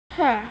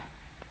Huh.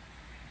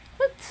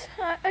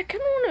 I kind of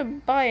want to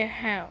buy a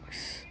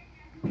house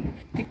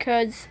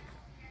because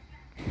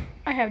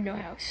I have no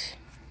house.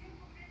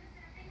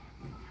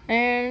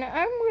 And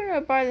I'm going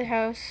to buy the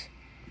house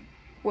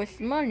with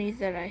money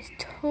that I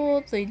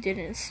totally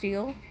didn't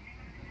steal.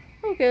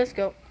 Okay, let's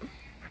go.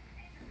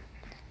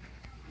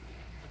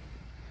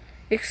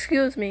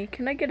 Excuse me,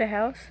 can I get a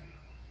house?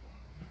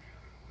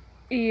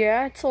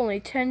 Yeah, it's only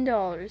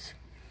 $10.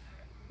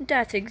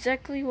 That's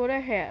exactly what I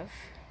have.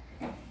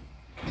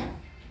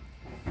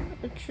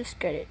 Let's just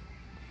get it.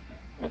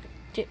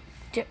 Okay,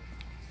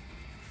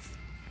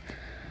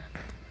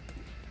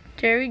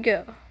 there we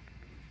go.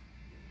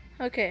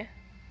 Okay.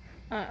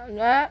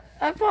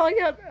 I probably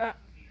got.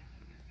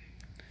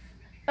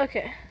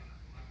 Okay.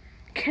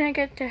 Can I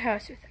get the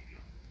house with it?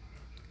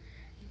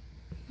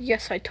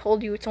 Yes, I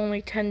told you it's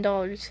only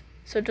 $10.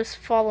 So just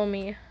follow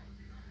me.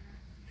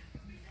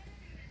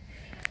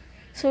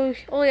 So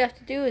all you have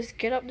to do is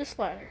get up this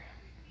ladder.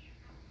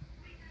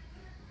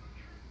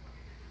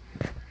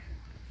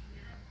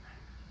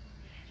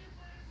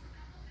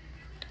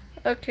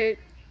 Okay,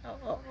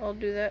 I'll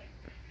do that.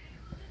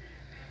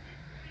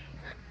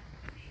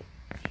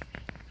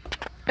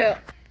 Oh.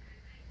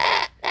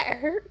 That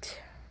hurt.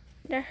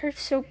 That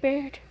hurts so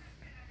bad.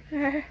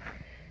 I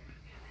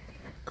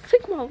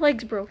think my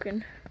leg's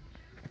broken.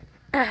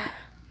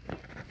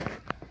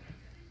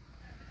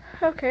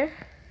 Okay.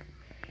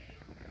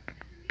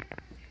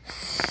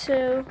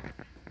 So,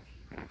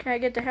 can I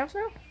get the house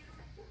now?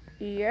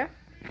 Yeah.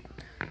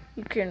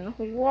 You can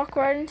walk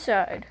right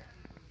inside.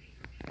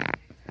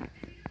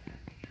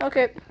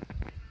 Okay.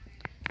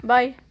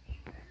 Bye.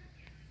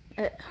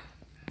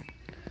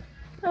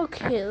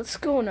 Okay, let's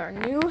go in our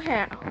new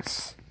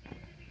house.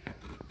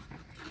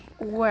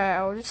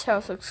 Wow, this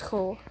house looks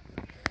cool.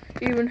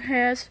 It even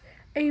has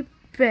a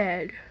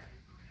bed.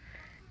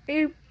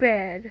 A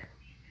bed.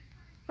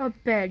 A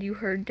bed, you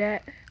heard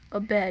that.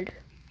 A bed.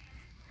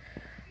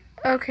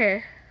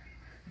 Okay.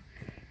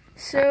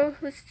 So,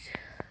 let's...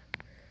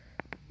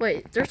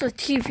 Wait, there's a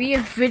TV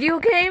and video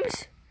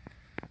games?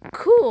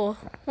 Cool.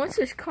 What's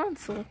this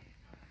console?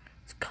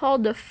 It's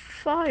called the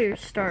Fire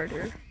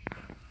Starter.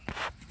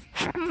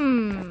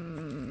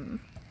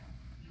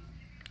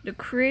 The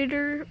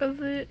creator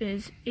of it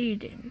is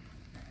Aiden.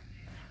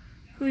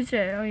 Who's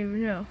that? I don't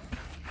even know.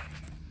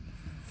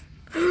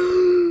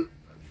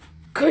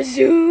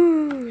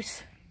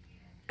 Kazoos!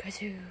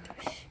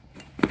 Kazoos!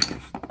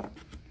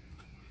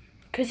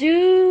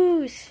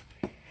 Kazoos!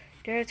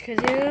 There's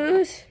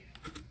kazoos!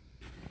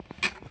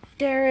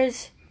 There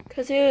is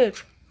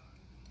kazoos!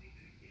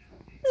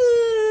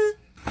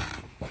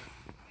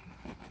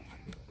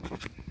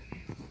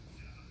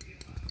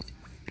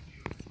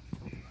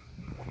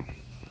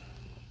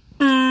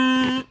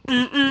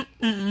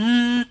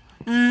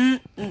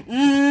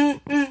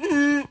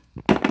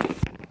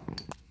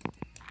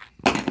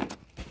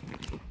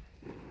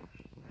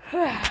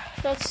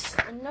 That's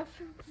enough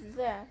of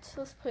that.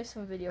 Let's play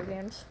some video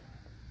games.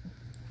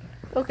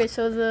 Okay,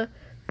 so the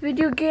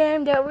video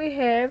game that we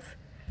have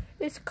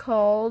is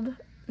called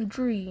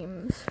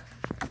Dreams.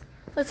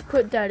 Let's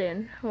put that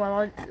in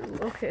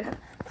okay.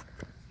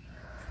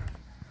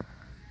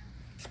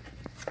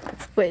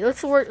 Wait,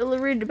 let's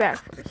read the back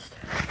first.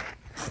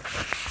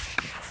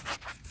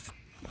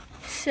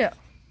 So,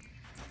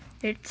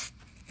 it's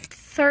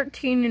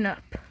 13 and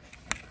up.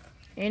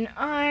 And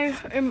I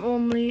am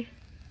only,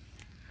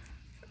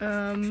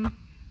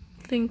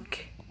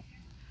 think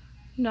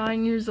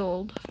 9 years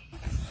old.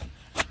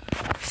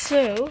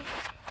 So,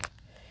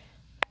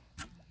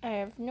 I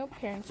have no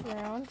parents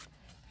around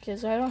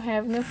because I don't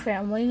have no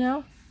family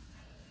now.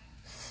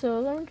 So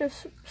let me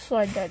just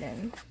slide that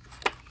in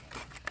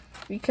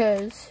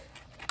because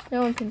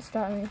no one can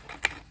stop me.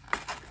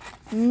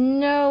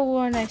 No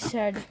one, I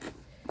said.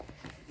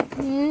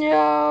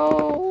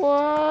 No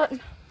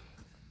one.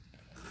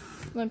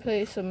 Let me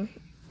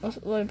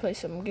play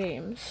some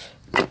games.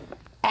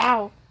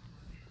 Ow.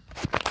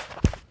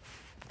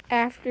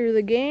 After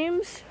the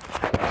games,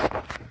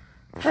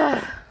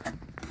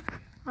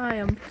 I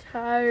am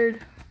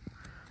tired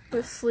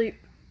with sleep.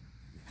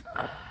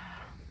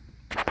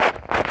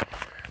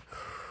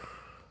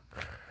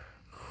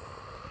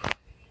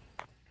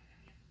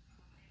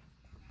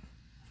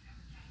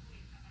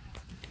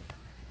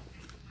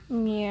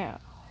 Meow.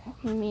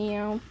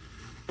 Meow.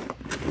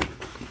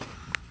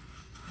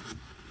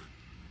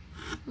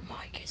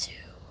 My kazoo.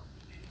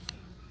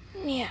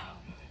 Meow.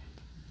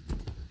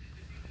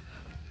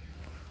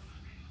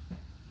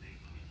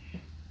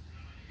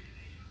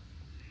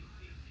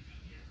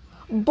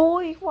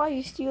 Boy, why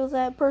you steal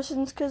that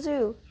person's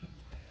kazoo?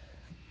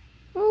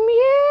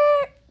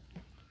 Meow.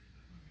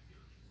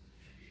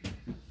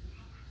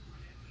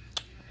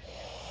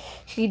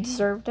 He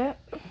deserved it.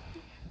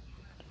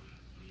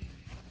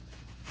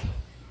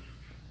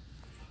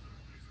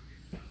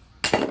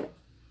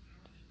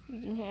 You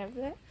can have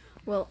that.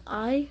 Well,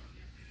 I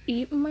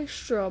eat my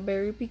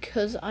strawberry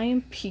because I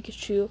am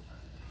Pikachu.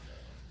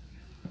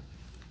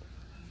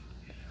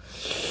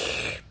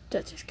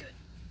 That is good.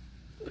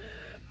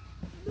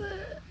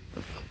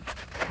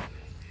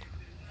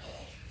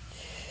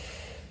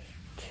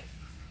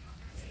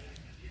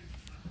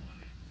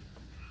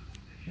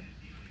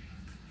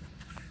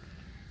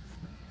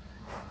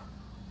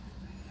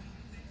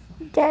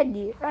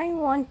 Daddy, I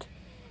want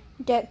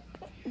that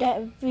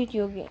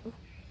video game.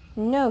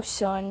 No,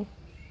 son.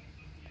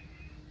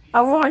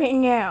 I want it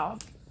now.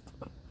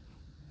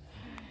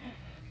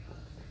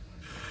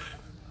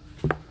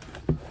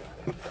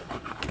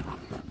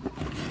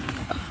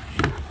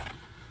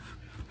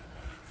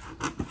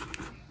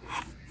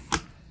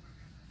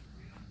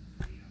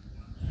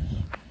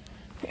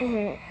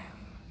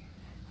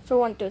 So I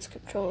want those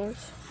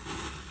controllers.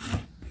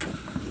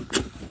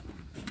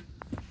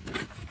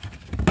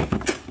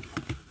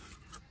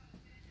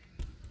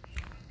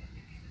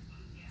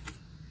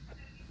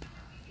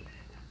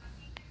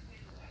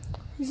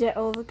 Is that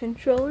all the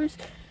controllers?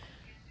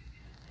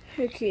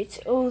 Okay, it's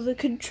all the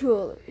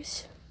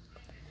controllers.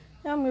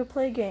 Now I'm gonna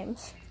play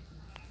games.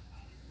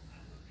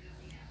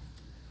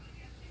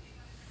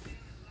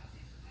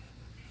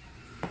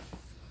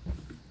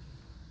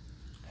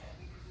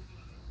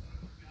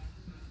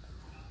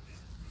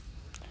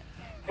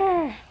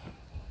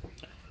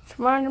 It's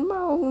minding my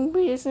own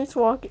business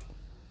walking.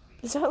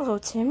 Is that little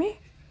Timmy?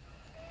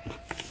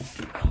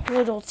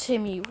 Little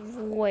Timmy,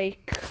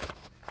 wake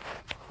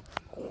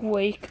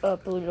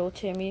up, little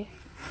Timmy.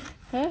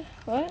 Huh?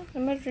 What?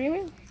 Am I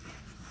dreaming?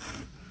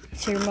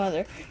 It's your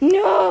mother.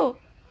 No!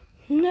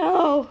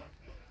 No!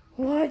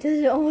 Why does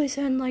it always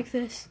end like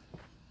this?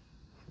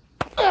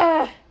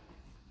 Ah!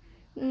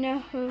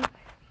 No.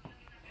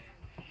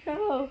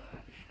 No.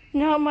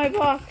 Not my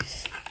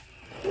box.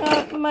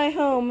 Not my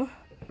home.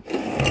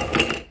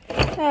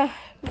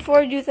 Before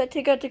I do that,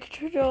 take out the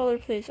controller,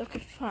 please. Okay,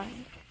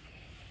 fine.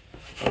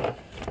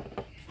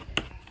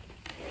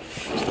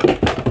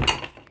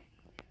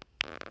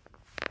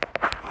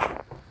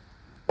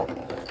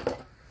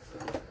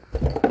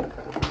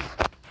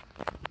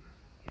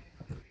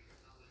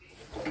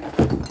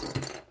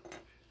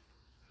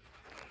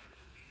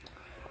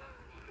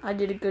 I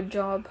did a good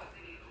job.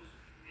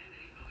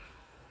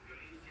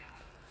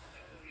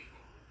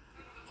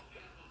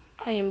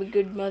 I am a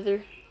good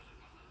mother.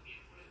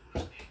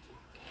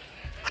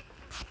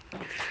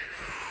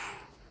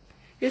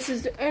 This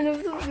is the end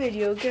of the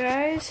video,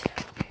 guys.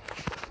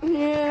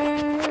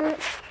 Yeah.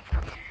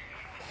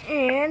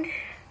 And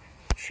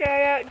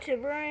shout out to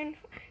Brian.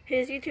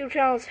 His YouTube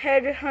channel is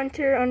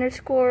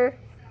headhunter_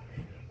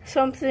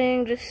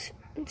 something. Just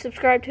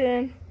subscribe to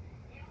him.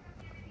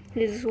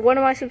 He's one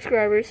of my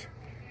subscribers.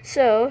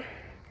 So,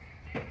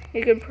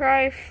 you can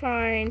probably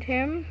find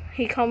him.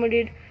 He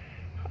commented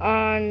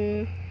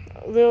on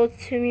Little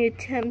Timmy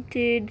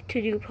attempted to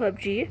do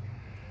PUBG.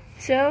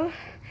 So,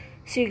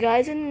 see you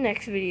guys in the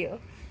next video.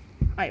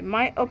 I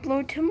might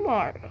upload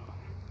tomorrow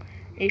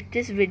if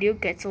this video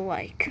gets a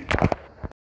like.